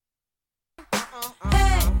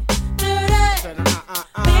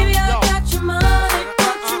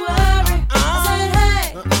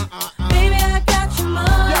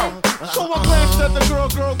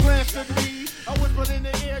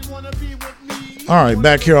All right,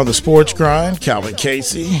 back here on the Sports Grind, Calvin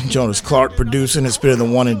Casey, Jonas Clark producing. It's been the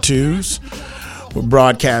 1 and 2s. We're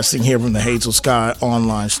broadcasting here from the Hazel Sky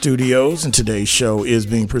Online Studios, and today's show is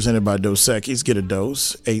being presented by Dos Equis. Get a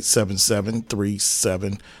dose,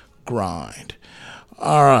 877-37-GRIND.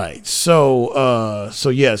 All right, so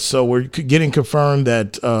we're getting confirmed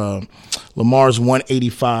that Lamar's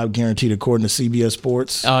 185 guaranteed according to CBS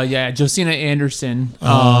Sports. Yeah, Josina Anderson.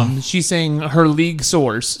 She's saying her league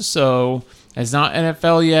source, so it's not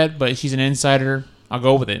NFL yet, but she's an insider. I'll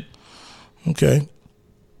go with it. Okay.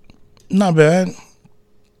 Not bad.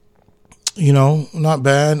 Not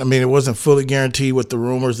bad. I mean, it wasn't fully guaranteed with the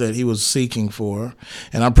rumors that he was seeking for.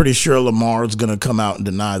 And I'm pretty sure Lamar's going to come out and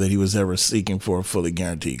deny that he was ever seeking for a fully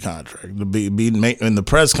guaranteed contract. In the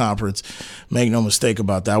press conference, make no mistake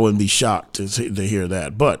about that. I wouldn't be shocked to hear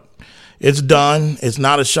that. But it's done. It's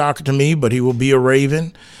not a shocker to me, but he will be a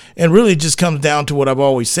Raven. And really it just comes down to what I've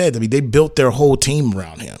always said. I mean, they built their whole team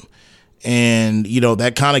around him. And,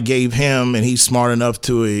 that kind of gave him, and he's smart enough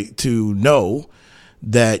to know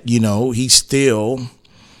that, he still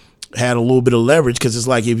had a little bit of leverage, because it's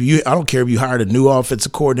like, I don't care if you hired a new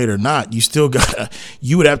offensive coordinator or not, you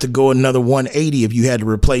would have to go another 180 if you had to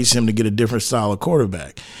replace him to get a different style of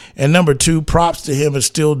quarterback. And number two, props to him for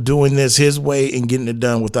still doing this his way and getting it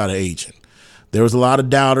done without an agent. There was a lot of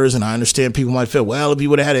doubters, and I understand people might feel, well, if he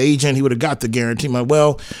would have had an agent, he would have got the guarantee.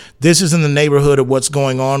 Well, this is in the neighborhood of what's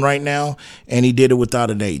going on right now, and he did it without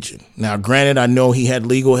an agent. Now, granted, I know he had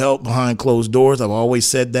legal help behind closed doors. I've always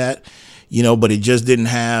said that, but he just didn't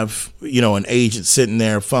have, an agent sitting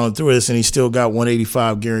there funneling through this, and he still got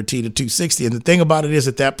 185 guaranteed at 260. And the thing about it is,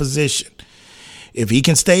 at that position, if he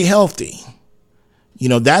can stay healthy,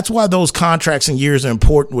 that's why those contracts and years are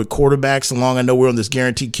important with quarterbacks. And long I know we're on this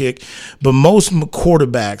guaranteed kick, but most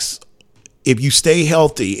quarterbacks, if you stay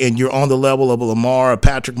healthy and you're on the level of a Lamar, a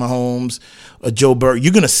Patrick Mahomes, a Joe Burrow,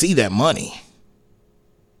 you're going to see that money.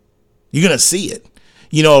 You're going to see it.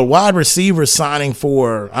 A wide receiver signing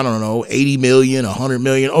for, I don't know, 80 million, 100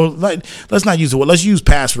 million. Or let's not use the word. Let's use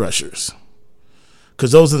pass rushers.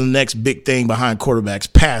 Because those are the next big thing behind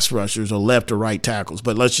quarterbacks, pass rushers or left or right tackles.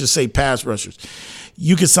 But let's just say pass rushers.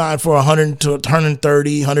 You could sign for 100 to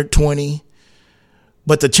 130, 120.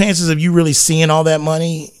 But the chances of you really seeing all that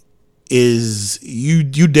money is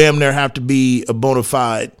you damn near have to be a bona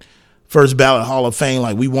fide first ballot Hall of Fame.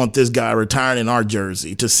 Like, we want this guy retiring in our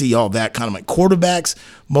jersey to see all that kind of money. Quarterbacks,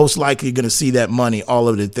 most likely going to see that money, all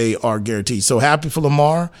of it, they are guaranteed. So happy for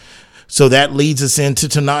Lamar. So that leads us into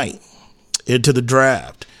tonight, into the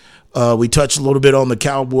draft. We touched a little bit on the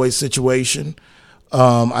Cowboys situation.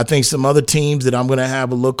 I think some other teams that I'm going to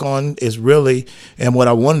have a look on is really, and what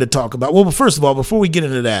I wanted to talk about. Well, first of all, before we get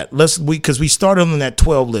into that, because we started on that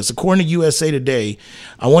 12 list. According to USA Today,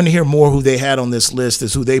 I want to hear more who they had on this list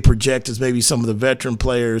as who they project as maybe some of the veteran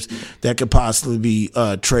players that could possibly be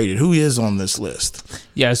traded. Who is on this list?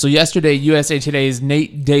 Yeah, so yesterday, USA Today's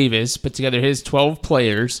Nate Davis put together his 12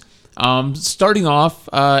 players. Starting off,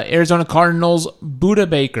 Arizona Cardinals, Budda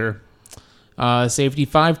Baker, safety,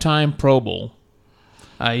 5-time Pro Bowl.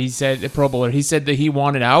 He said that he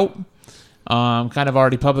wanted out, kind of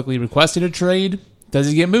already publicly requested a trade. Does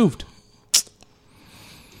he get moved?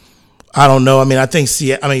 I don't know. I think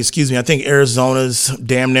Arizona's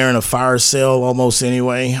damn near in a fire sale almost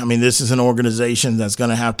anyway. This is an organization that's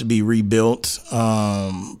going to have to be rebuilt,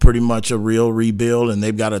 pretty much a real rebuild, and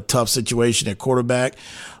they've got a tough situation at quarterback.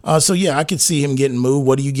 So, yeah, I could see him getting moved.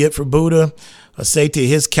 What do you get for Budda? A safety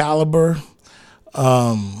of his caliber,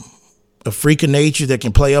 a freak of nature that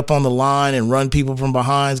can play up on the line and run people from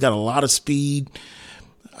behind. He's got a lot of speed.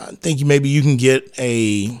 I think you can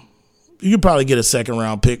probably get a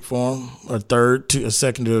second-round pick for him, or a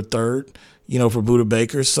second to a third, for Budda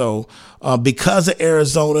Baker. So because of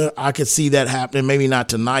Arizona, I could see that happening. Maybe not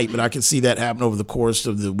tonight, but I could see that happen over the course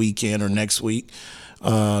of the weekend or next week.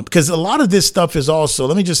 Because a lot of this stuff is also,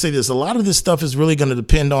 let me just say this, a lot of this stuff is really going to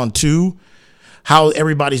depend on, too, how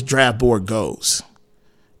everybody's draft board goes.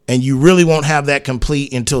 And you really won't have that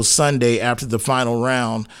complete until Sunday after the final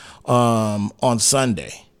round on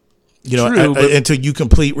Sunday. Until you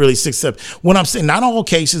complete really 6 steps. What I'm saying, not all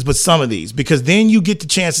cases, but some of these, because then you get the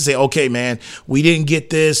chance to say, okay, man, we didn't get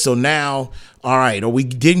this, so now, all right, or we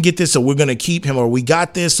didn't get this, so we're going to keep him, or we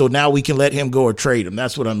got this, so now we can let him go or trade him.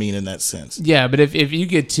 That's what I mean in that sense. Yeah, but if you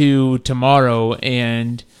get to tomorrow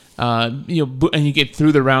and and you get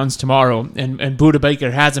through the rounds tomorrow, and Budda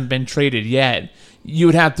Baker hasn't been traded yet, you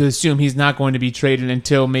would have to assume he's not going to be traded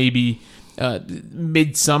until maybe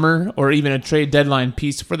midsummer or even a trade deadline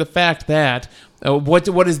piece, for the fact that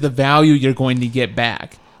what is the value you're going to get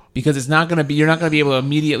back? because you're not going to be able to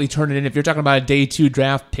immediately turn it in. If you're talking about a day 2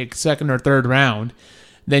 draft pick, second or third round,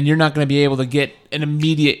 then you're not going to be able to get an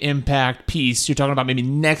immediate impact piece. You're talking about maybe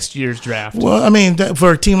next year's draft. Well, I mean,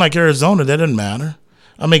 for a team like Arizona, that doesn't matter.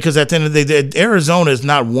 I mean, because at the end of the day, Arizona is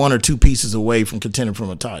not 1 or 2 pieces away from contending from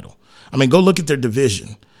a title. I mean, go look at their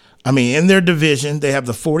division. I mean, in their division, they have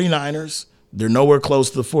the 49ers. They're nowhere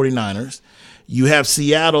close to the 49ers. You have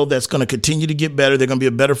Seattle that's going to continue to get better. They're going to be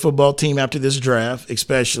a better football team after this draft,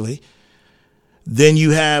 especially. Then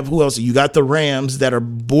you have, who else? You got the Rams that are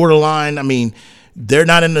borderline. I mean, they're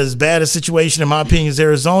not in as bad a situation, in my opinion, as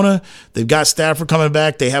Arizona. They've got Stafford coming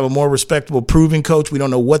back. They have a more respectable, proven coach. We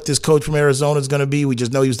don't know what this coach from Arizona is going to be. We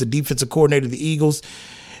just know he was the defensive coordinator of the Eagles.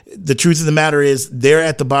 The truth of the matter is they're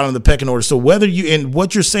at the bottom of the pecking order. So whether you, and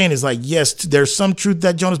what you're saying is like, yes, there's some truth to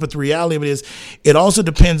that, Jonas, but the reality of it is it also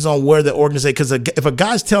depends on where the organization, because if a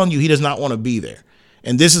guy's telling you he does not want to be there,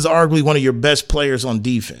 and this is arguably one of your best players on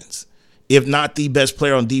defense, if not the best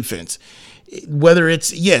player on defense, whether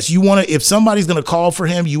it's, yes, you want to, if somebody's going to call for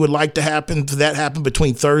him, you would like to happen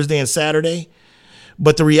between Thursday and Saturday.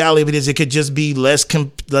 But the reality of it is it could just be let's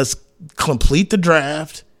complete the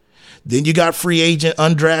draft. Then you got free agent,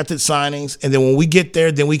 undrafted signings. And then when we get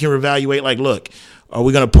there, then we can reevaluate, like, look, are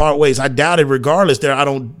we going to part ways? I doubt it regardless. I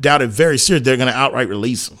don't doubt it very seriously. They're going to outright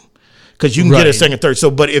release him. Because you can get a second, third. So,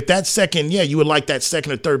 but if that second, you would like that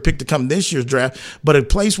second or third pick to come this year's draft. But a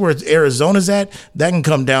place where Arizona's at, that can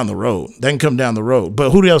come down the road. But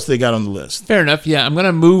who else they got on the list? Fair enough. Yeah, I'm going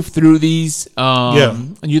to move through these.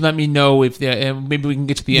 And you let me know if maybe we can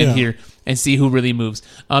get to the end here and see who really moves.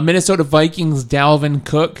 Minnesota Vikings, Dalvin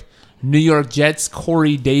Cook. New York Jets,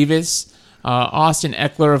 Corey Davis. Austin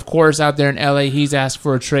Eckler, of course, out there in L.A. He's asked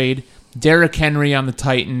for a trade. Derrick Henry on the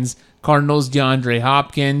Titans. Cardinals, DeAndre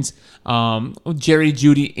Hopkins. Jerry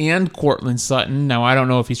Jeudy and Cortland Sutton. Now, I don't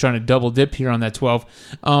know if he's trying to double dip here on that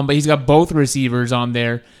 12, but he's got both receivers on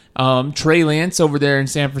there. Trey Lance over there in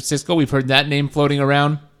San Francisco. We've heard that name floating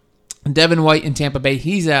around. Devin White in Tampa Bay.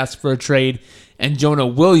 He's asked for a trade. And Jonah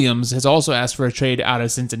Williams has also asked for a trade out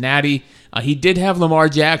of Cincinnati. He did have Lamar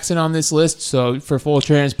Jackson on this list, so for full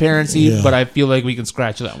transparency, but I feel like we can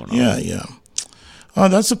scratch that one off. Yeah.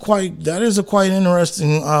 That is a quite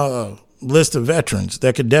interesting list of veterans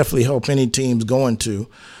that could definitely help any teams going to.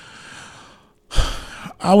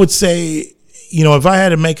 I would say, if I had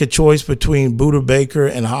to make a choice between Budda Baker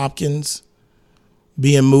and Hopkins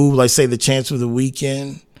being moved, like say the chance of the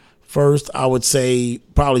weekend first, I would say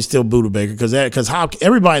probably still Budda Baker because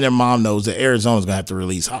everybody and their mom knows that Arizona's going to have to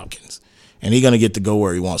release Hopkins, and he's going to get to go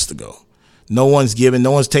where he wants to go. No one's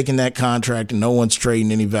taking that contract, and no one's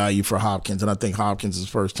trading any value for Hopkins. And I think Hopkins is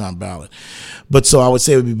first-time ballot. But so I would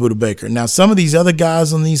say it would be Budda Baker. Now, some of these other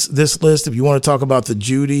guys on this list, if you want to talk about the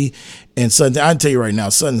Jeudy and Sutton, I can tell you right now,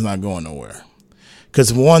 Sutton's not going nowhere.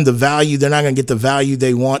 Because, one, the value, they're not going to get the value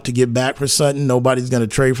they want to get back for Sutton. Nobody's going to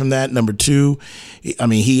trade from that. Number two, I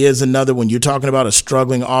mean, he is another, when you're talking about a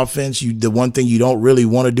struggling offense, the one thing you don't really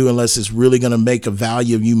want to do unless it's really going to make a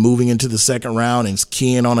value of you moving into the second round and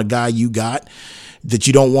keying on a guy you got, that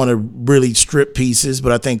you don't want to really strip pieces.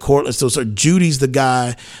 But I think Cortland still, so Judy's the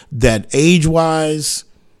guy that age-wise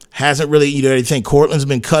hasn't really, you think Cortland's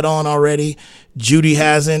been cut on already. Jeudy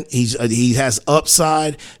hasn't. He has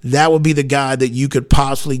upside. That would be the guy that you could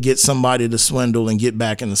possibly get somebody to swindle and get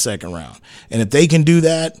back in the second round. And if they can do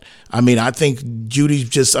that, I mean, I think Judy's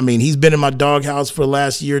he's been in my doghouse for the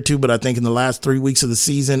last year or two, but I think in the last 3 weeks of the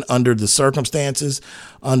season, under the circumstances,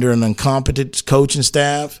 under an incompetent coaching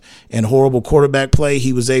staff and horrible quarterback play,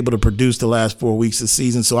 he was able to produce the last 4 weeks of the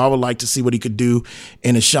season. So I would like to see what he could do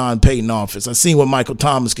in a Sean Payton offense. I've seen what Michael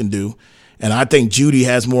Thomas can do. And I think Jeudy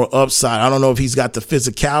has more upside. I don't know if he's got the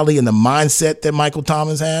physicality and the mindset that Michael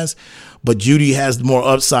Thomas has, but Jeudy has more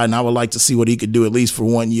upside, and I would like to see what he could do at least for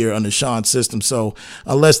 1 year under Sean's system. So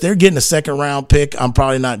unless they're getting a second-round pick, I'm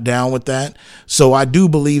probably not down with that. So I do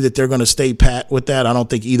believe that they're going to stay pat with that. I don't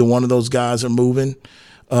think either one of those guys are moving.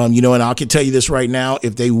 And I can tell you this right now,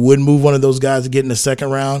 if they would move one of those guys to get in the second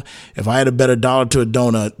round, if I had to bet a dollar to a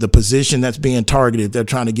donut, the position that's being targeted, they're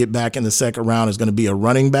trying to get back in the second round, is going to be a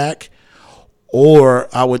running back. Or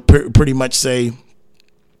I would pretty much say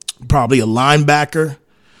probably a linebacker,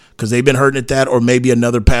 because they've been hurting at that, or maybe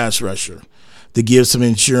another pass rusher to give some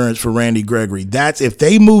insurance for Randy Gregory. That's if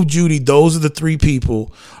they move Jeudy, those are the three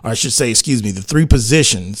people, or I should say, the three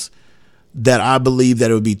positions that I believe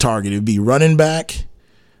that it would be targeted. It would be running back,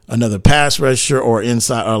 another pass rusher, or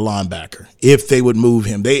inside or linebacker. If they would move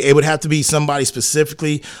him, it would have to be somebody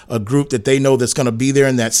specifically, a group that they know that's going to be there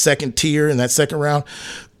in that second tier, in that second round.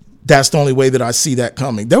 That's the only way that I see that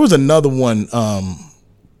coming. There was another one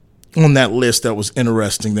on that list that was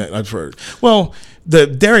interesting that I've heard. Well, The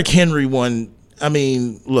Derrick Henry one, I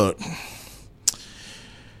mean, look.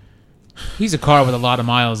 He's a car with a lot of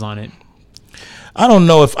miles on it. I don't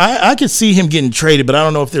know if I could see him getting traded, but I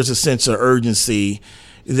don't know if there's a sense of urgency.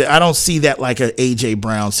 I don't see that like a A.J.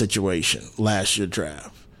 Brown situation last year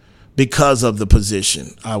draft because of the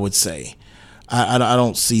position, I would say. I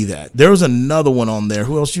don't see that. There was another one on there.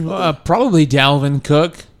 Who else you? Probably Dalvin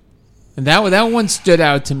Cook. And that one stood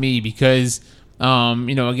out to me because,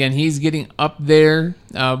 again, he's getting up there.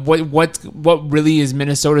 What really is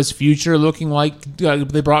Minnesota's future looking like?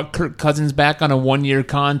 They brought Kirk Cousins back on a 1-year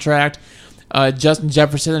contract. Justin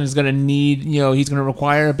Jefferson is going to need, he's going to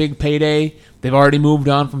require a big payday. They've already moved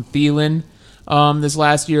on from Thielen this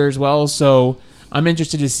last year as well. So I'm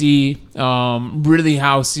interested to see really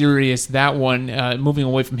how serious that one, moving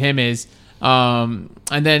away from him, is. And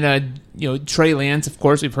then, Trey Lance, of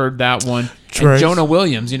course, we've heard that one. And Jonah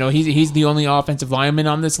Williams, he's the only offensive lineman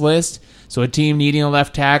on this list. So a team needing a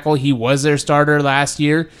left tackle. He was their starter last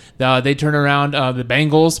year. They turned around the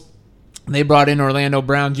Bengals. They brought in Orlando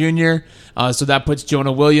Brown Jr., so that puts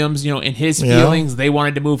Jonah Williams, in his feelings. They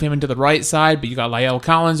wanted to move him into the right side, but you got La'el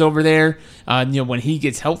Collins over there. When he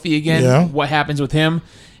gets healthy again, what happens with him?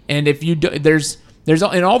 And if you there's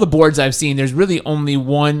in all the boards I've seen, there's really only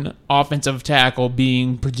one offensive tackle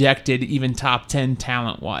being projected even top 10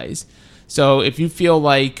 talent wise. So if you feel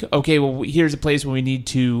like, okay, well, here's a place where we need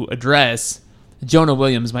to address, Jonah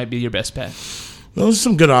Williams might be your best bet. Those are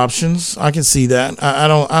some good options. I can see that. I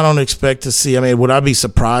don't expect to see. I mean, would I be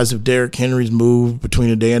surprised if Derrick Henry's moved between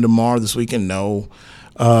today and tomorrow this weekend? No.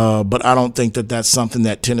 But I don't think that that's something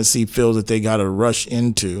that Tennessee feels that they got to rush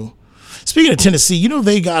into. Speaking of Tennessee,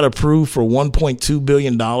 they got approved for $1.2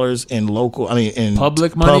 billion in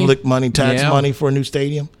public money, tax money for a new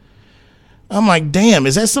stadium. I'm like, damn,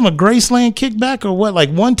 is that some of Graceland kickback or what?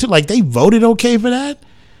 Like they voted okay for that?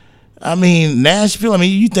 I mean, Nashville,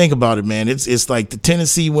 you think about it, man. It's like the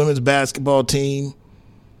Tennessee women's basketball team.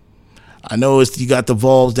 I know you got the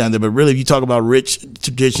Vols down there, but really if you talk about rich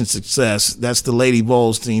tradition success, that's the Lady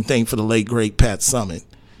Vols team. Thank for the late, great Pat Summitt.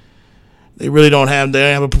 They really don't have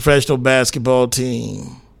a professional basketball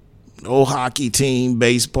team, no hockey team,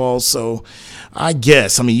 baseball. So I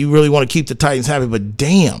guess, you really want to keep the Titans happy, but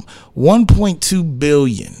damn, $1.2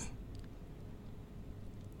 billion.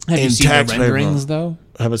 Have you seen the renderings, though?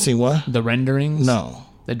 Haven't seen what? The renderings? No.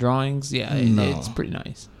 The drawings? Yeah, it's pretty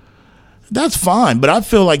nice. That's fine, but I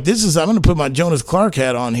feel like I'm going to put my Jonas Clark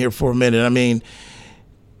hat on here for a minute.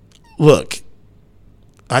 Look,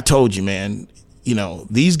 I told you, man,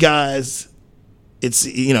 these guys, it's,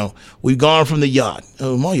 we've gone from the yacht.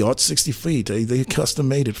 Oh, my yacht's 60 feet. They custom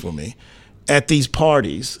made it for me. At these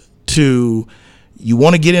parties to... You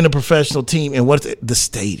want to get in a professional team, and what's the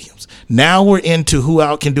stadiums? Now we're into who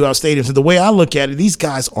can do our stadiums. And the way I look at it, these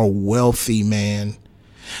guys are wealthy, man.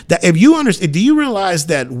 That if you understand, do you realize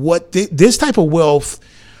that this type of wealth?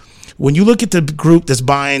 When you look at the group that's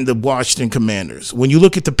buying the Washington Commanders, when you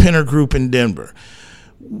look at the Penner Group in Denver,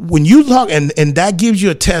 when you talk, and that gives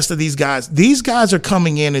you a test of these guys are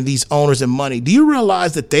coming in and these owners and money. Do you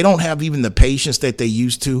realize that they don't have even the patience that they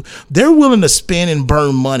used to? They're willing to spend and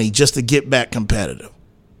burn money just to get back competitive.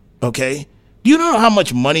 Okay? Do you know how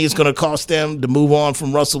much money it's going to cost them to move on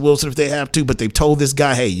from Russell Wilson if they have to? But they've told this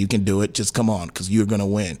guy, hey, you can do it. Just come on, because you're going to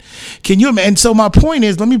win. Can you imagine? And so my point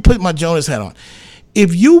is, let me put my Jonas hat on.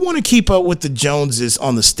 If you want to keep up with the Joneses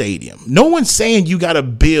on the stadium, no one's saying you got to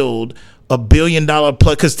build $1 billion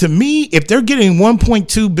plus, because to me, if they're getting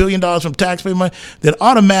 $1.2 billion from taxpayer money, then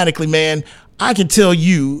automatically, man, I can tell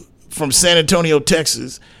you from San Antonio,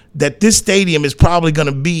 Texas, that this stadium is probably going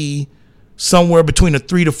to be somewhere between a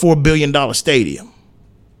 $3 to $4 billion stadium,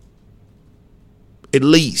 at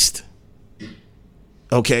least.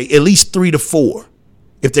 Okay, at least 3 to 4,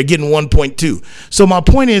 if they're getting 1.2. So my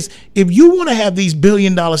point is, if you want to have these $1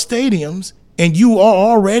 billion stadiums, and you are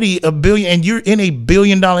already $1 billion, and you're in a $1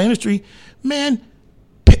 billion industry, man,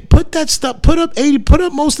 put that stuff, put up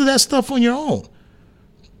most of that stuff on your own.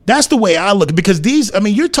 That's the way I look at it, because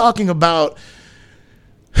you're talking about,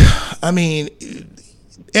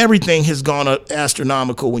 everything has gone up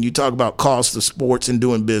astronomical when you talk about cost of sports and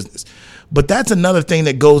doing business. But that's another thing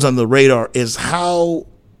that goes on the radar, is how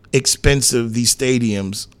expensive these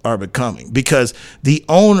stadiums are becoming, because the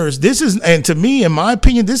owners, and to me, in my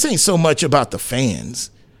opinion, this ain't so much about the fans.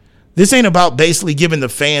 This ain't about basically giving the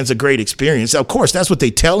fans a great experience. Of course, that's what they're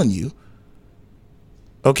telling you.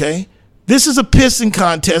 Okay? This is a pissing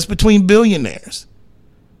contest between billionaires.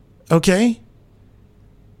 Okay?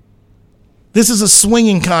 This is a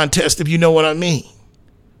swinging contest, if you know what I mean.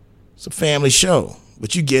 It's a family show,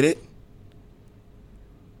 but you get it.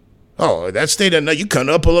 Oh, that stadium, you come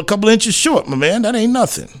up a couple inches short, my man. That ain't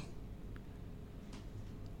nothing.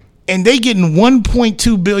 And they getting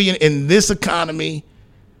 $1.2 billion in this economy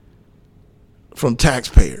from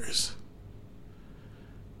taxpayers.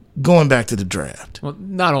 Going back to the draft. Well,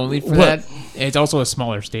 not only for that, it's also a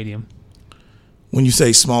smaller stadium. When you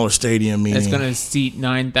say smaller stadium, meaning it's going to seat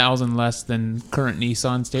 9,000 less than current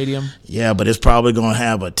Nissan Stadium. Yeah, but it's probably going to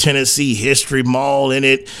have a Tennessee history mall in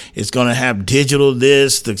it. It's going to have digital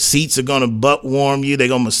this. The seats are going to butt warm you. They're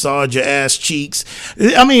going to massage your ass cheeks.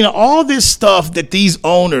 I mean, all this stuff that these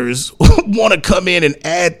owners want to come in and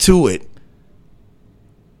add to it.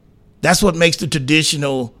 That's what makes the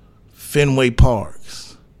traditional Fenway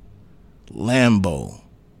Parks, Lambeau,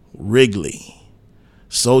 Wrigley,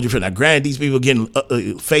 Soldier Field. Now, granted, these people are getting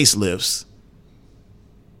facelifts.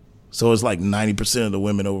 So it's like 90% of the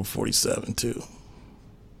women over 47, too.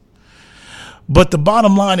 But the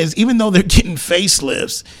bottom line is, even though they're getting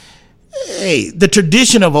facelifts, hey, the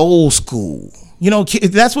tradition of old school,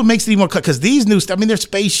 that's what makes it even more, because these new stuff, I mean, they're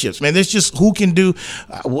spaceships, man. There's just who can do,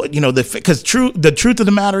 because the truth of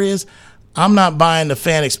the matter is, I'm not buying the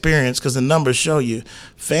fan experience because the numbers show you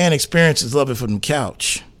fan experience is loving from the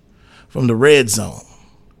couch, from the red zone,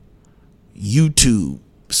 YouTube,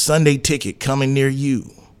 Sunday Ticket coming near you.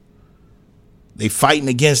 They fighting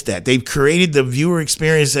against that. They've created the viewer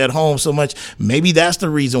experience at home so much. Maybe that's the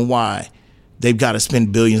reason why they've got to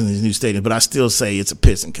spend billions in these new stadiums. But I still say it's a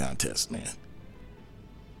pissing contest, man.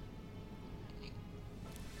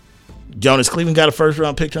 Jonas, Cleveland got a first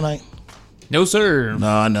round pick tonight? No, sir. No,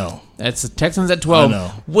 I know. That's the Texans at 12, I know.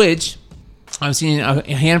 which I'm seeing a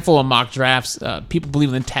handful of mock drafts. People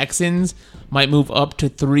believe the Texans might move up to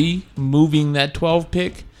 3, moving that 12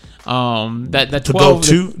 pick. That 12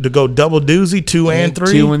 to go double doozy, 2 and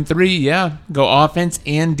 3, 2 and 3, yeah. Go offense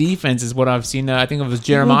and defense is what I've seen. I think it was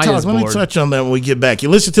Jeremiah's board. Let me touch on that when we get back. You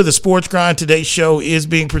listen to the Sports Grind. Today's show is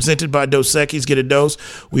being presented by Dos Equis. Get a dose.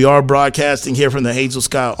 We are broadcasting here from the Hazel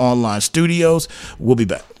Sky Online Studios. We'll be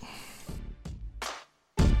back.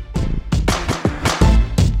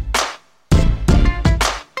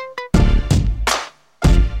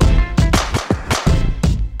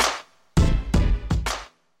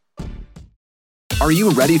 Are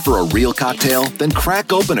you ready for a real cocktail? Then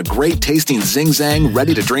crack open a great tasting Zing Zang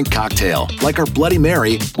ready-to-drink cocktail, like our Bloody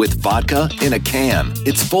Mary with vodka in a can.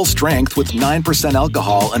 It's full strength with 9%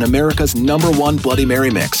 alcohol and America's #1 Bloody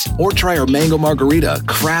Mary mix. Or try our Mango Margarita,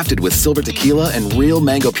 crafted with silver tequila and real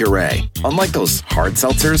mango puree. Unlike those hard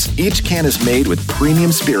seltzers, each can is made with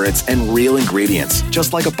premium spirits and real ingredients,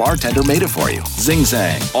 just like a bartender made it for you. Zing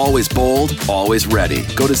Zang, always bold, always ready.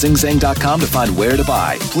 Go to zingzang.com to find where to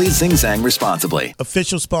buy. Please Zing Zang responsibly.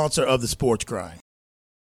 Official sponsor of the Sports Grind.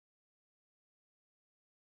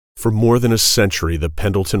 For more than a century, the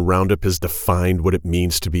Pendleton Roundup has defined what it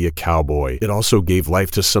means to be a cowboy. It also gave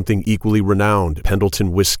life to something equally renowned,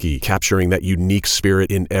 Pendleton whiskey, capturing that unique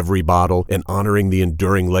spirit in every bottle and honoring the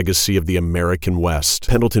enduring legacy of the American West.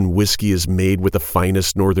 Pendleton whiskey is made with the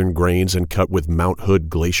finest northern grains and cut with Mount Hood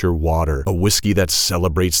Glacier water, a whiskey that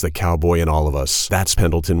celebrates the cowboy in all of us. That's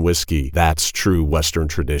Pendleton whiskey. That's true Western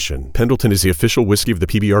tradition. Pendleton is the official whiskey of the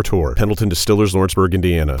PBR Tour. Pendleton Distillers, Lawrenceburg,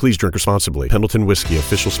 Indiana. Please drink responsibly. Pendleton whiskey,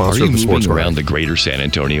 official sponsor. Are you moving around the greater San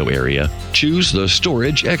Antonio area? Choose the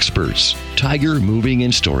storage experts, Tiger Moving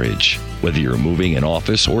and Storage. Whether you're moving an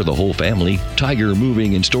office or the whole family, Tiger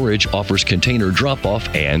Moving and Storage offers container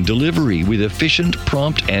drop-off and delivery with efficient,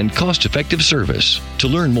 prompt, and cost-effective service. To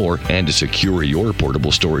learn more and to secure your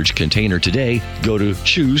portable storage container today, go to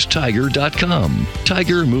choosetiger.com.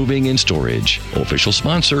 Tiger Moving and Storage, official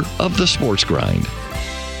sponsor of the Sports Grind.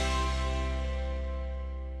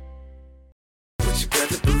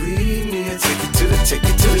 Take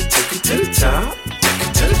it to the top. Take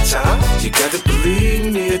it to the top. You gotta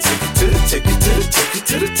believe me. Take it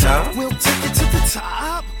to the top. We'll take it to the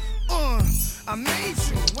top. I made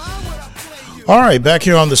you. Why would I play you? All right, back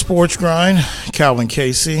here on the Sports Grind. Calvin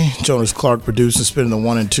Casey, Jonas Clark producing, spinning the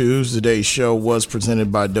 1 and 2s. Today's show was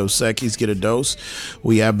presented by Dos Equis. Get a dose.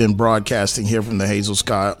 We have been broadcasting here from the Hazel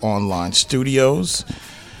Sky Online Studios.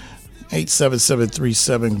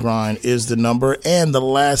 877-37-GRIND is the number. And the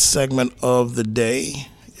last segment of the day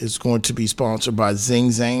is going to be sponsored by Zing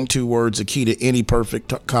Zang. 2 words, a key to any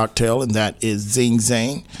perfect cocktail, and that is Zing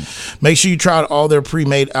Zang. Make sure you try out all their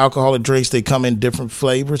pre-made alcoholic drinks. They come in different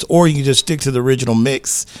flavors, or you can just stick to the original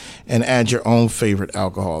mix and add your own favorite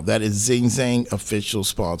alcohol. That is Zing Zang, official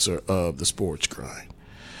sponsor of the Sports Grind.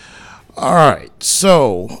 All right,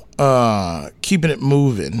 so keeping it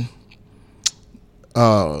moving.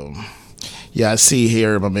 Yeah, I see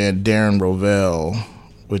here my man Darren Rovell,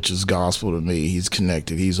 which is gospel to me. He's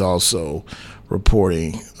connected. He's also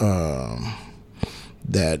reporting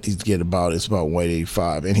that he's getting it's about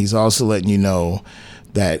 185, and he's also letting you know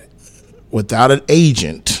that without an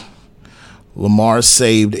agent, Lamar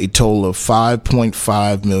saved a total of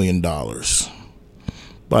 $5.5 million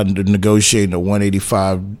by negotiating a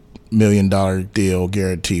 $185 million deal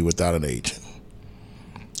guarantee without an agent.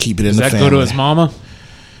 Keep it in the family. Does that go to his mama?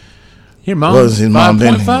 Here, mom. What was his mom?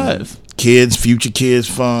 5.5. Kids, future kids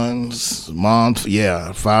funds. Mom,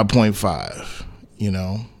 5.5. You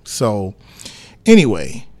know. So,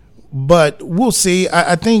 anyway, but we'll see.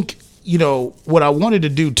 I think, what I wanted to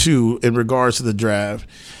do too in regards to the draft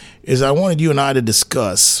is I wanted you and I to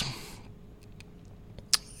discuss,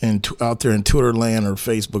 and out there in Twitter land or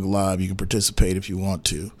Facebook Live, you can participate if you want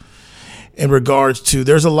to, in regards to,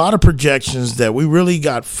 there's a lot of projections that we really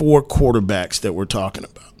got 4 quarterbacks that we're talking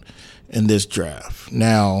about in this draft.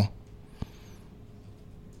 Now,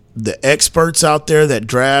 the experts out there that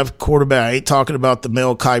draft quarterback, I ain't talking about the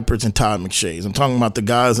Mel Kipers and Todd McShays. I'm talking about the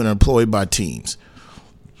guys that are employed by teams,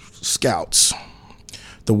 scouts.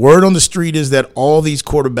 The word on the street is that all these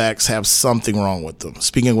quarterbacks have something wrong with them.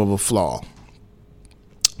 Speaking of a flaw,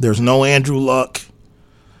 there's no Andrew Luck.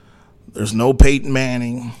 There's no Peyton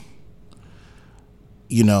Manning.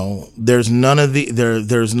 There's none of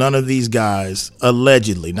these guys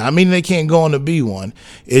allegedly. Now, I mean, they can't go on to be one.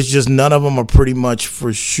 It's just none of them are pretty much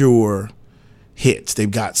for sure hits.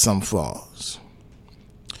 They've got some flaws.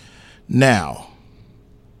 Now,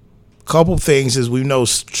 a couple things is we know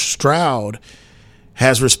Stroud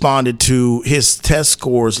has responded to his test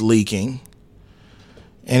scores leaking,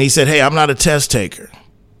 and he said, "Hey, I'm not a test taker."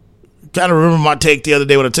 Kind of remember my take the other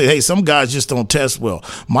day when I said, "Hey, some guys just don't test well."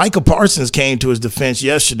 Micah Parsons came to his defense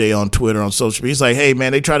yesterday on Twitter, on social media. He's like, "Hey,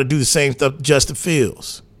 man, they try to do the same stuff to Justin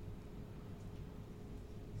Fields."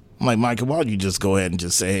 I'm like, "Micah, why don't you just go ahead and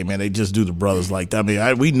just say, hey, man, they just do the brothers like that?" I mean,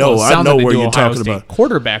 I know where you're talking about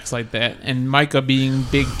quarterbacks like that, and Micah being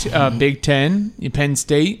Big Ten, Penn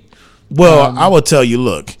State. Well, I will tell you,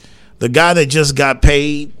 look, the guy that just got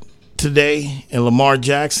paid today, and Lamar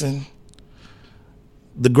Jackson,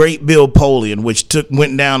 the great Bill Polian, which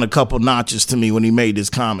went down a couple notches to me when he made his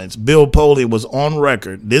comments. Bill Polian was on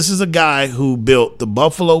record. This is a guy who built the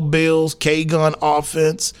Buffalo Bills K-Gun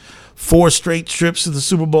offense, 4 straight trips to the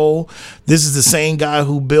Super Bowl. This is the same guy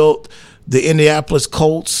who built the Indianapolis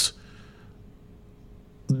Colts,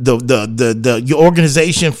 the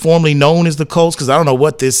organization formerly known as the Colts, because I don't know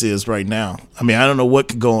what this is right now. I mean, I don't know what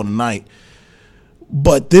could go on tonight.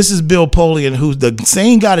 But this is Bill Polian, who's the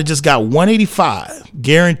same guy that just got 185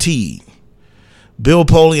 guaranteed. Bill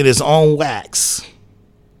Polian is on wax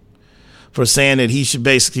for saying that he should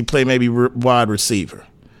basically play maybe wide receiver.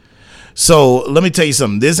 So let me tell you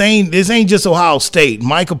something. This ain't just Ohio State.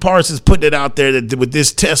 Micah Parsons putting it out there that with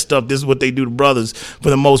this test stuff, this is what they do to brothers for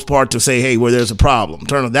the most part, to say, hey, where there's a problem.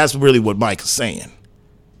 Turn on. That's really what Micah's saying.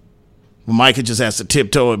 Well, Micah just has to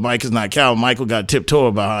tiptoe it. Micah's not Calvin. Michael got to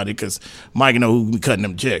tiptoe behind it because Micah know who be cutting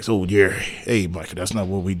them checks. Oh, yeah. Hey, Micah, that's not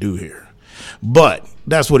what we do here. But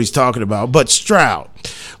that's what he's talking about. But Stroud,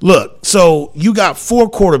 look, so you got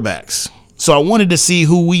 4 quarterbacks. So I wanted to see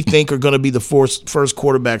who we think are going to be the first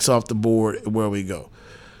quarterbacks off the board where we go.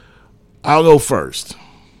 I'll go first.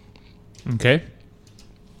 Okay.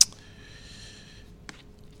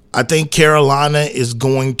 I think Carolina is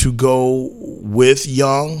going to go with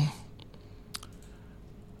Young.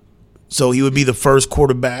 So he would be the first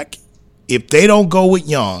quarterback. If they don't go with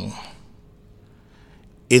Young,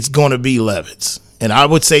 it's going to be Levitz. And I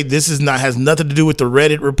would say this has nothing to do with the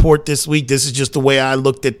Reddit report this week. This is just the way I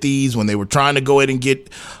looked at these when they were trying to go ahead and get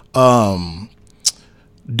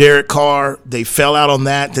Derek Carr. They fell out on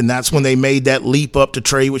that. Then that's when they made that leap up to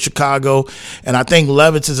trade with Chicago. And I think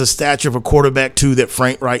Levitz is a stature of a quarterback too that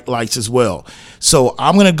Frank Reich likes as well. So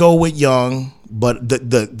I'm going to go with Young. But the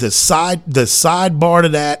sidebar to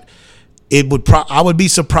that, I would be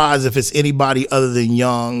surprised if it's anybody other than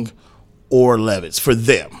Young or Levitz for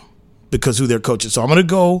them, because who their coach is. So I'm going to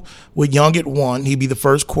go with Young at 1. He'd be the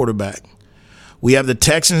first quarterback. We have the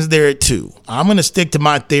Texans there at 2. I'm going to stick to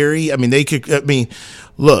my theory.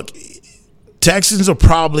 Look, Texans are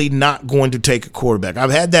probably not going to take a quarterback.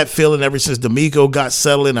 I've had that feeling ever since D'Amico got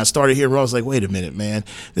settled in. I started hearing, I was like, wait a minute, man.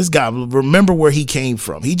 This guy, remember where he came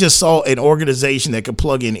from. He just saw an organization that could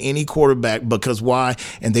plug in any quarterback because why?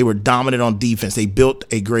 And they were dominant on defense. They built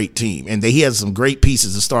a great team. And he has some great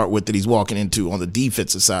pieces to start with that he's walking into on the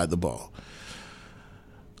defensive side of the ball.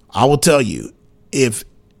 I will tell you, if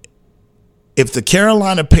the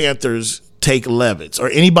Carolina Panthers take Levitz or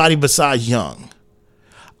anybody besides Young,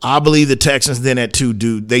 I believe the Texans then at 2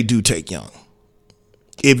 do take Young.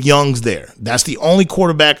 if Young's there. That's the only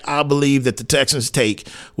quarterback I believe that the Texans take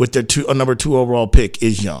with their number 2 overall pick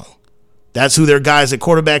is Young. That's who their guys at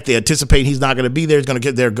quarterback. They anticipate he's not going to be there. He's going to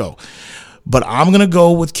get there, go. But I'm going to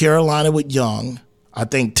go with Carolina with Young. I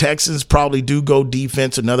think Texans probably do go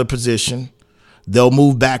defense, another position. They'll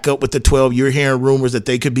move back up with the 12. You're hearing rumors that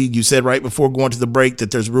they could be, you said right before going to the break that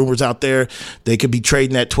there's rumors out there they could be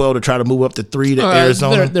trading that 12 to try to move up to 3 to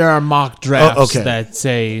Arizona. There are mock drafts that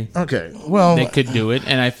say they could do it,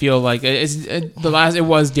 and I feel like it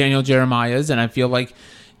was Daniel Jeremiah's, and I feel like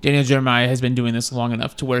Daniel Jeremiah has been doing this long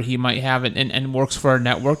enough to where he might have it and works for a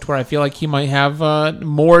network to where I feel like he might have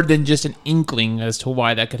more than just an inkling as to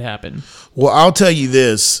why that could happen. Well, I'll tell you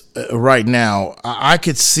this right now. I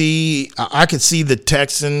could see the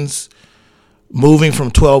Texans moving from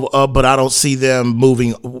 12 up, but I don't see them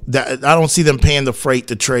moving. I don't see them paying the freight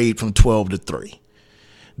to trade from 12 to 3.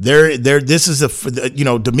 This is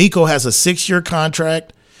D'Amico has a 6-year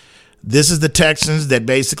contract. This is the Texans that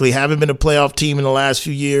basically haven't been a playoff team in the last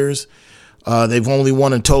few years. They've only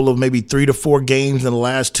won a total of maybe 3 to 4 games in the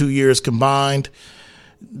last 2 years combined.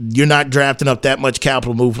 You're not drafting up that much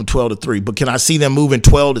capital to move from 12 to 3. But can I see them moving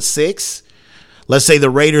 12 to 6? Let's say the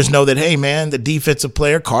Raiders know that, hey, man, the defensive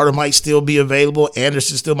player, Carter might still be available.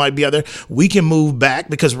 Anderson still might be out there. We can move back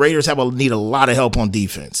because Raiders need a lot of help on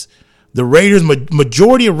defense. The Raiders,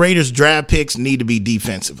 majority of Raiders draft picks need to be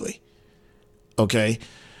defensively. Okay?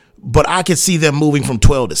 But I could see them moving from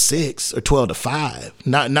 12 to 6 or 12 to 5,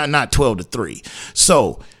 not 12 to 3.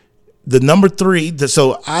 So the number 3,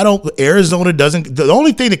 Arizona doesn't, the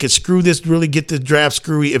only thing that could really get this draft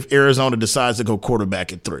screwy if Arizona decides to go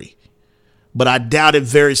quarterback at 3. But I doubt it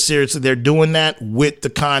very seriously. They're doing that with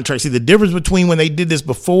the contract. See, the difference between when they did this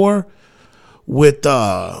before with,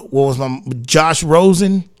 Josh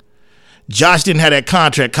Rosen, Josh didn't have that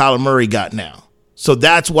contract Kyler Murray got now. So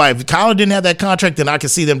that's why if Kyler didn't have that contract, then I can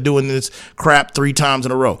see them doing this crap 3 times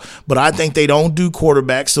in a row. But I think they don't do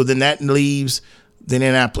quarterbacks, so then that leaves the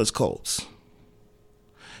Indianapolis Colts.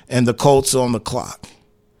 And the Colts are on the clock.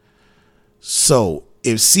 So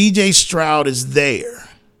if C.J. Stroud is there,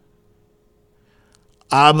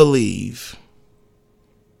 I believe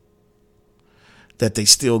that they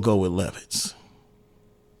still go with Levitz.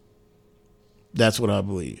 That's what I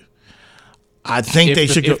believe. I think they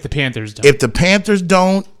should go. If the Panthers don't. If the Panthers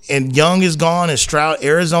don't and Young is gone and Stroud,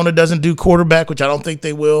 Arizona doesn't do quarterback, which I don't think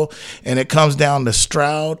they will, and it comes down to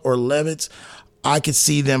Stroud or Levitz, I could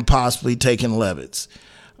see them possibly taking Levitz.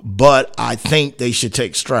 But I think they should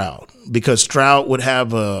take Stroud because Stroud would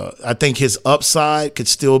have I think his upside could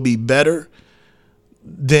still be better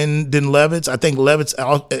than Levitz. I think Levitz,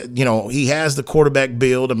 he has the quarterback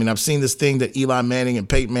build. I mean, I've seen this thing that Eli Manning and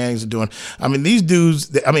Peyton Manning are doing. I mean, these dudes,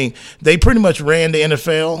 they pretty much ran the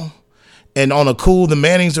NFL. And on a cool, the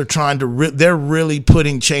Mannings are trying to, they're really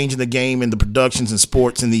changing the game in the productions and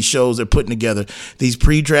sports and these shows they're putting together. These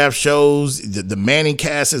pre-draft shows, the Manning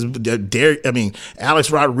cast is,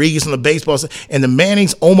 Alex Rodriguez on the baseball side, and the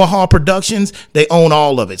Mannings Omaha Productions, they own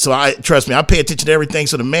all of it. So trust me, I pay attention to everything.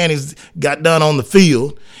 So the Mannings got done on the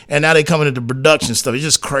field, and now they coming into production stuff. It's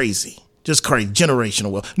just crazy. Just crazy.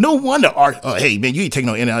 Generational wealth. No wonder hey, man, you ain't taking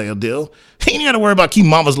no NIL deal. You ain't got to worry about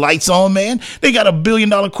keeping mama's lights on, man. They got $1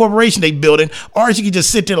 billion corporation they building. Or you can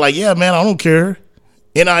just sit there like, yeah, man, I don't care.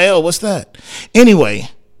 NIL, what's that? Anyway,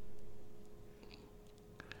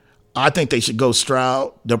 I think they should go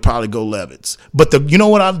Stroud. They'll probably go Levitz. But you know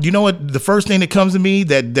what? The first thing that comes to me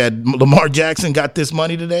that Lamar Jackson got this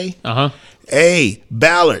money today. Hey,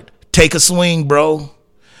 Ballard, take a swing, bro.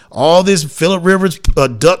 All this Phillip Rivers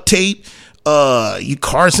duct tape,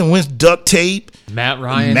 Carson Wentz duct tape, Matt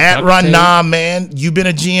Ryan. Nah, man, you've been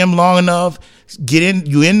a GM long enough. Get in,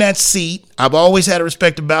 you in that seat. I've always had a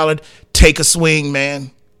respect to Ballard. Take a swing,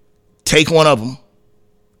 man. Take one of them,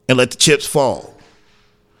 and let the chips fall.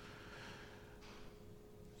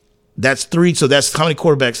 That's 3. So that's how many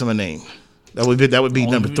quarterbacks I'm gonna name. That would be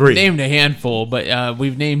number 3. We've named a handful, but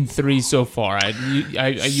we've named 3 so far.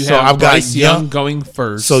 I've got Young going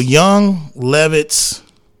first. So Young, Levitz,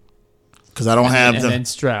 because I don't have them. And then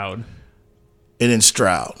Stroud. And then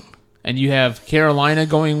Stroud. And you have Carolina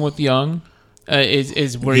going with Young,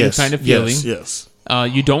 is where you're kind of feeling. Yes.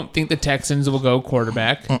 You don't think the Texans will go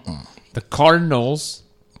quarterback. The Cardinals.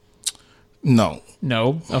 No.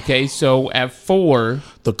 Okay, so at 4,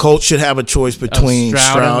 the Colts should have a choice between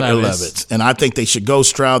Stroud and Levitz. And I think they should go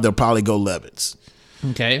Stroud. They'll probably go Levitz.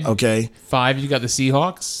 Okay. 5, you got the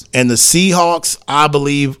Seahawks. And the Seahawks, I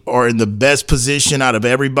believe, are in the best position out of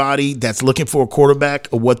everybody that's looking for a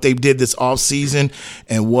quarterback of what they did this offseason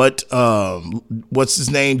and what's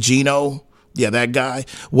his name, Geno, Yeah, that guy.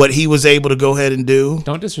 What he was able to go ahead and do.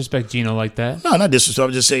 Don't disrespect Geno like that. No, not disrespect.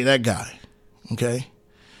 I'm just saying that guy. Okay.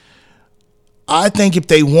 I think if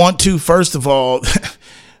they want to, first of all,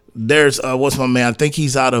 there's what's my man? I think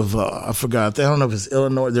he's out of I forgot. I don't know if it's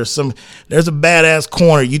Illinois. There's a badass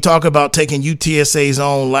corner. You talk about taking UTSA's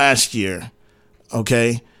own last year.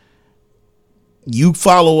 Okay. You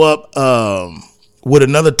follow up with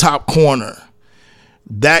another top corner.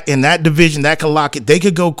 That in that division, that could lock it. They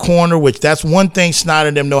could go corner, which that's one thing Snyder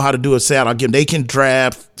and them know how to do at Seattle. They can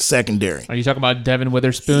draft secondary. Are you talking about Devin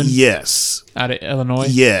Witherspoon? Yes. Out of Illinois?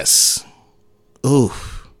 Yes.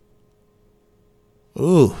 Oof.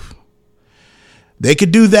 They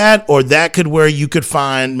could do that, or that could where you could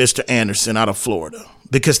find Mr. Anderson out of Florida.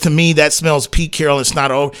 Because to me, that smells Pete Carroll and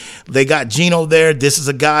Snyder. They got Geno there. This is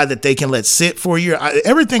a guy that they can let sit for a year.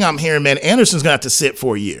 Everything I'm hearing, man, Anderson's going to have to sit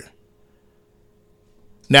for a year.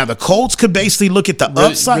 Now, the Colts could basically look at the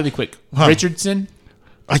upside. Really quick. Richardson?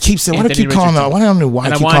 I keep saying, why do I keep calling him? I don't know why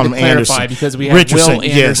I keep calling him Anderson. Because we have Richardson. Will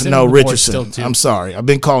Anderson. Yes, no, Richardson. I'm sorry. I've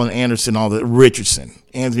been calling Anderson all the Richardson.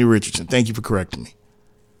 Anthony Richardson. Thank you for correcting me.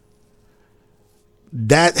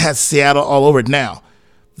 That has Seattle all over it. Now,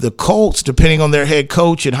 the Colts, depending on their head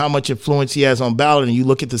coach and how much influence he has on Ballard, and you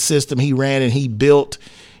look at the system he ran and he built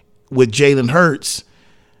with Jalen Hurts,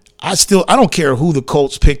 I don't care who the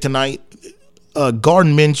Colts pick tonight.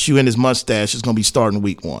 Gardner Minshew and his mustache is going to be starting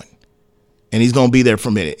week 1. And he's going to be there for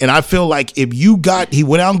a minute. And I feel like he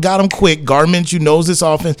went out and got him quick. Gardner Minshew knows this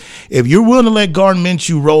offense. If you're willing to let Gardner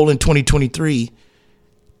Minshew roll in 2023,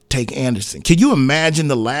 take Anderson. Can you imagine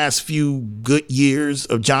the last few good years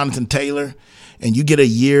of Jonathan Taylor? And you get a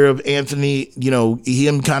year of Anthony,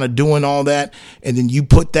 him kind of doing all that. And then you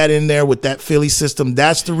put that in there with that Philly system.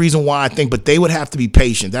 That's the reason why I think. But they would have to be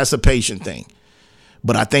patient. That's a patient thing.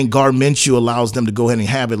 But I think Gardner Minshew allows them to go ahead and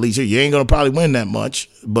have at least here. You ain't going to probably win that much,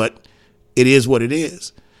 but it is what it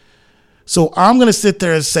is. So I'm going to sit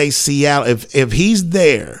there and say Seattle, if he's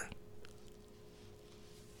there,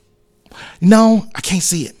 no, I can't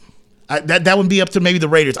see it. That would be up to maybe the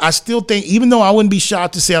Raiders. I still think, even though I wouldn't be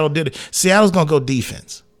shocked if Seattle did it, Seattle's going to go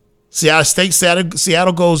defense.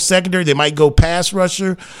 Seattle goes secondary. They might go pass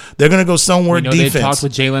rusher. They're going to go somewhere defense. They talked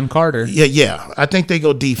with Jalen Carter. Yeah. I think they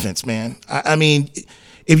go defense, man. I mean,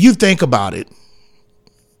 if you think about it,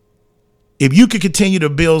 if you could continue to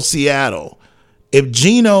build Seattle, if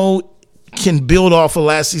Geno can build off of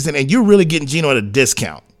last season, and you're really getting Geno at a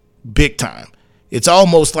discount, big time. It's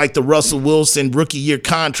almost like the Russell Wilson rookie year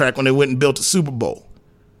contract when they went and built a Super Bowl.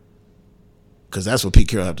 Because that's what Pete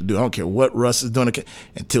Carroll have to do. I don't care what Russ is doing.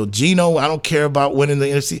 Until Geno, I don't care about winning the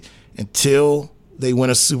NFC. Until they win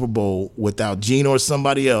a Super Bowl without Geno or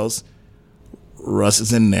somebody else, Russ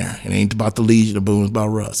is in there. It ain't about the Legion of Boom. It's about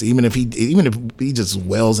Russ. Even if he just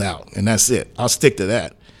wells out, and that's it. I'll stick to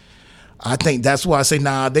that. I think that's why I say,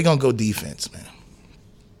 they're going to go defense, man.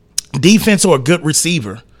 Defense or a good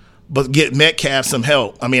receiver, but get Metcalf some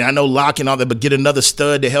help. I mean, I know Locke and all that, but get another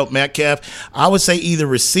stud to help Metcalf. I would say either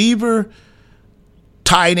receiver,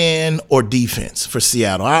 tight end, or defense for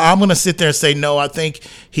Seattle. I'm going to sit there and say no. I think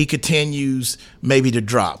he continues maybe to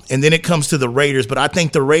drop. And then it comes to the Raiders, but I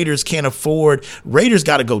think the Raiders can't afford. Raiders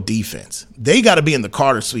got to go defense. They got to be in the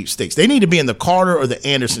Carter sweepstakes. They need to be in the Carter or the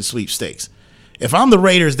Anderson sweepstakes. If I'm the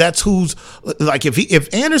Raiders, that's who's like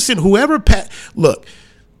if Anderson, look,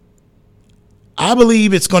 I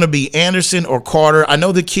believe it's going to be Anderson or Carter. I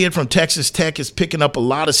know the kid from Texas Tech is picking up a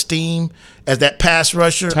lot of steam as that pass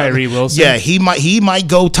rusher. Tyree Wilson. Yeah, he might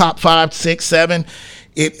go top 5, 6, 7.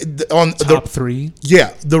 Top 3.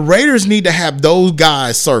 Yeah, the Raiders need to have those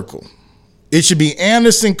guys circle. It should be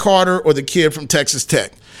Anderson, Carter, or the kid from Texas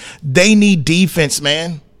Tech. They need defense,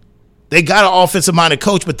 man. They got an offensive-minded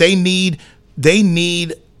coach, but they need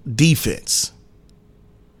defense.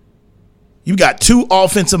 You got 2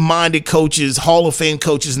 offensive-minded coaches, Hall of Fame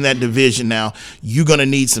coaches in that division now. You're going to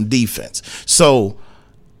need some defense. So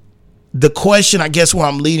the question, I guess, where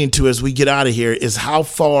I'm leading to as we get out of here is how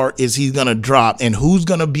far is he going to drop and who's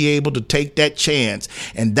going to be able to take that chance?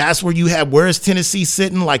 And that's where where is Tennessee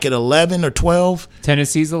sitting, like at 11 or 12?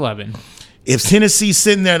 Tennessee's 11. If Tennessee's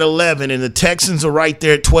sitting there at 11 and the Texans are right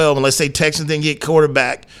there at 12, and let's say Texans didn't get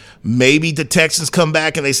quarterback, maybe the Texans come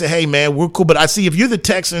back and they say, hey, man, we're cool. But I see if you're the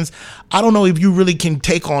Texans, I don't know if you really can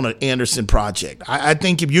take on an Anderson project. I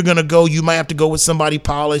think if you're going to go, you might have to go with somebody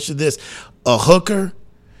polished or this. A Hooker.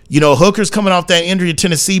 Hooker's coming off that injury to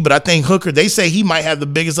Tennessee, but I think Hooker, they say he might have the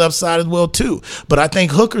biggest upside as well, too. But I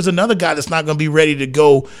think Hooker's another guy that's not going to be ready to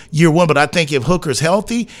go year 1. But I think if Hooker's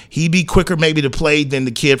healthy, he'd be quicker maybe to play than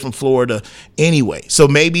the kid from Florida anyway. So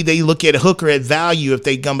maybe they look at Hooker at value if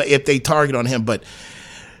they target on him. But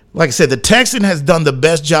Like I said, the Texan has done the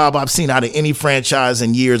best job I've seen out of any franchise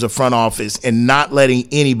in years of front office and not letting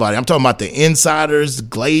anybody. I'm talking about the insiders,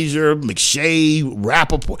 Glazier, McShay,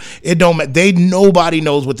 Rappaport. It don't matter. Nobody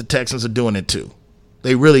knows what the Texans are doing it to.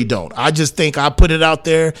 They really don't. I just think I put it out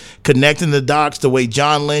there, connecting the dots the way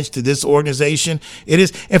John Lynch to this organization. It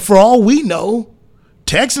is, and for all we know,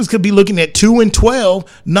 Texans could be looking at 2-12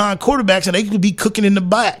 non-quarterbacks, and they could be cooking in the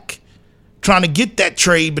back, trying to get that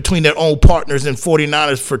trade between their own partners and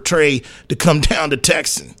 49ers for Trey to come down to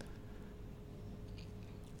Texan.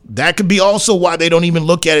 That could be also why they don't even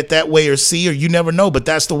look at it that way or see, or you never know, but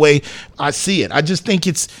that's the way I see it. I just think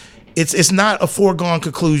it's not a foregone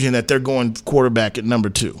conclusion that they're going quarterback at number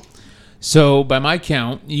 2. So by my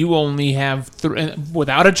count, you only have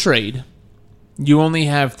without a trade, you only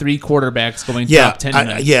have 3 quarterbacks going top 10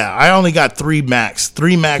 tonight. I only got 3 max.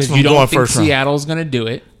 3 max from you don't going think first round. Seattle's going to do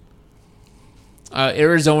it.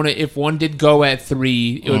 Arizona, if one did go at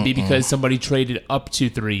 3, it would be because somebody traded up to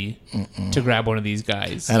 3 to grab one of these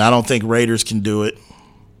guys. And I don't think Raiders can do it.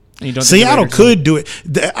 You don't Seattle could do it.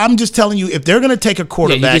 I'm just telling you, if they're going to take a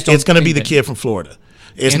quarterback, it's going to be the kid from Florida.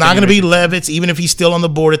 It's not going to be Levitz, even if he's still on the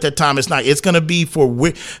board at that time. It's not. It's going to be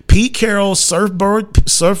for Pete Carroll, surfboard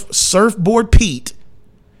Pete.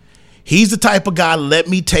 He's the type of guy, let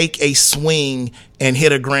me take a swing and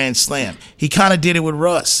hit a grand slam. He kind of did it with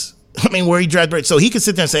Russ. I mean, where he drafted. So he could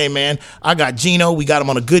sit there and say, hey, man, I got Geno. We got him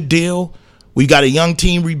on a good deal. We got a young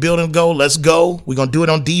team rebuilding go. Let's go. We're going to do it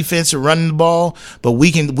on defense and running the ball. But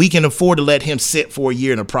we can afford to let him sit for a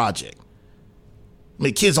year in a project. I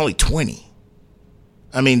mean, the kid's only 20.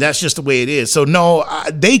 I mean, that's just the way it is. So, no,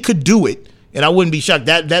 they could do it, and I wouldn't be shocked.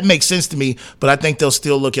 That makes sense to me, but I think they'll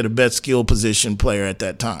still look at a best skill position player at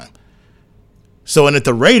that time. So, and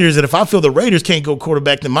if I feel the Raiders can't go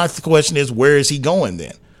quarterback, then my question is, where is he going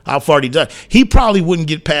then? How far did he do? He probably wouldn't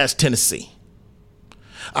get past Tennessee.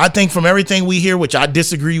 I think from everything we hear, which I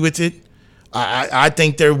disagree with it, I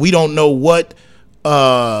think we don't know what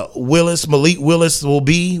Malik Willis will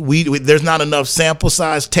be. There's not enough sample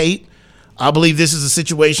size tape. I believe this is a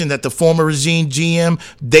situation that the former regime GM,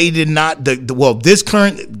 they did not, this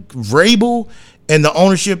current Vrabel and the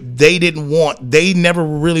ownership, they didn't want, they never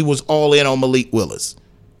really was all in on Malik Willis.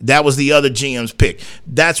 That was the other GM's pick.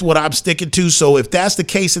 That's what I'm sticking to. So if that's the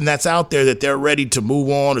case and that's out there that they're ready to move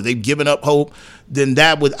on or they've given up hope, then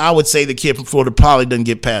I would say the kid from Florida probably doesn't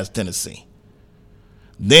get past Tennessee.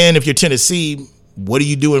 Then if you're Tennessee, what are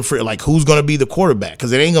you doing for, like, who's going to be the quarterback?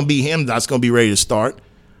 Because it ain't going to be him that's going to be ready to start.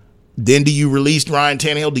 Then do you release Ryan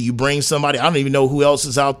Tannehill? Do you bring somebody? I don't even know who else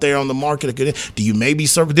is out there on the market. Do you maybe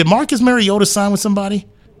serve? Did Marcus Mariota sign with somebody?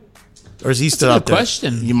 Or is he still out there?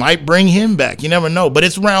 Question. You might bring him back. You never know. But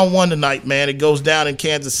it's round 1 tonight, man. It goes down in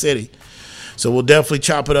Kansas City. So we'll definitely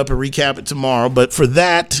chop it up and recap it tomorrow. But for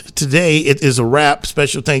that, today it is a wrap.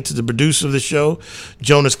 Special thanks to the producer of the show,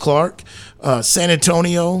 Jonas Clark. San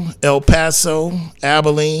Antonio, El Paso,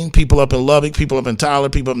 Abilene, people up in Lubbock, people up in Tyler,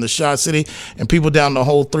 people up in the Shaw City, and people down the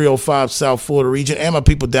whole 305 South Florida region, and my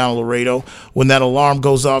people down in Laredo. When that alarm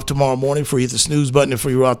goes off tomorrow morning, for you hit the snooze button and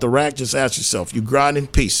for you out the rack, just ask yourself, you grinding?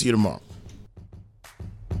 Peace. See you tomorrow.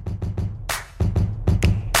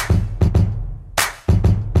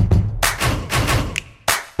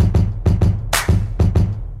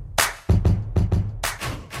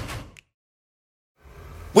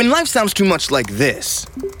 When life sounds too much like this,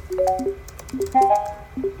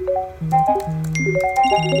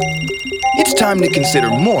 it's time to consider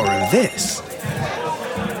more of this.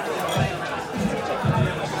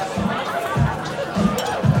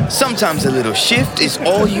 Sometimes a little shift is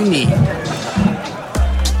all you need.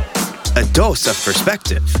 A dose of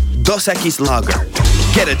perspective. Dos Equis Lager.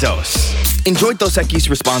 Get a dose. Enjoy Dos Equis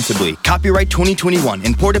responsibly. Copyright 2021.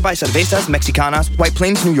 Imported by Cervezas Mexicanas, White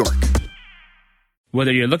Plains, New York.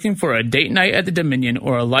 Whether you're looking for a date night at the Dominion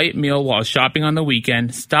or a light meal while shopping on the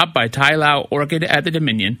weekend, stop by Thai Lao Orchid at the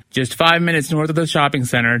Dominion. Just 5 minutes north of the shopping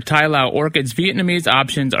center, Thai Lao Orchid's Vietnamese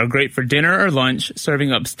options are great for dinner or lunch, serving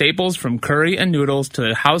up staples from curry and noodles to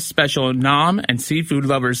the house special Nam and seafood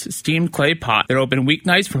lovers steamed clay pot. They're open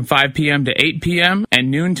weeknights from 5 p.m. to 8 p.m. and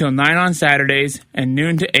noon till 9 on Saturdays and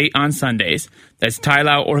noon to 8 on Sundays. That's Thai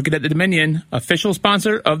Lao Orchid at the Dominion, official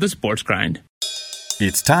sponsor of the Sports Grind.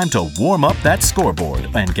 It's time to warm up that scoreboard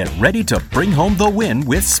and get ready to bring home the win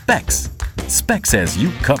with Specs. Specs has you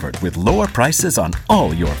covered with lower prices on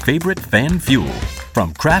all your favorite fan fuel.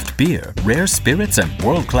 From craft beer, rare spirits, and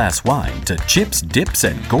world-class wine to chips, dips,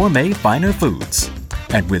 and gourmet finer foods.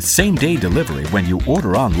 And with same-day delivery when you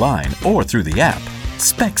order online or through the app,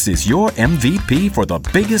 Specs is your MVP for the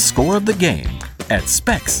biggest score of the game. At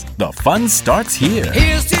Specs, the fun starts here.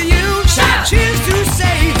 Here's to you, cheers to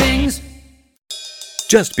savings.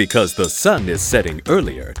 Just because the sun is setting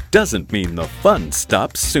earlier doesn't mean the fun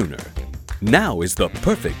stops sooner. Now is the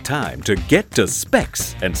perfect time to get to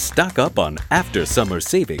Specs and stock up on after-summer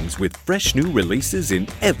savings with fresh new releases in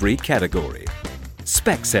every category.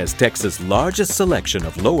 Specs has Texas' largest selection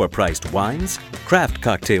of lower-priced wines, craft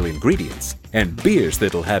cocktail ingredients, and beers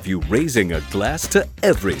that'll have you raising a glass to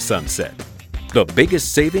every sunset. The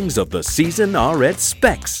biggest savings of the season are at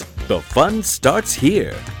Specs. The fun starts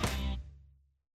here.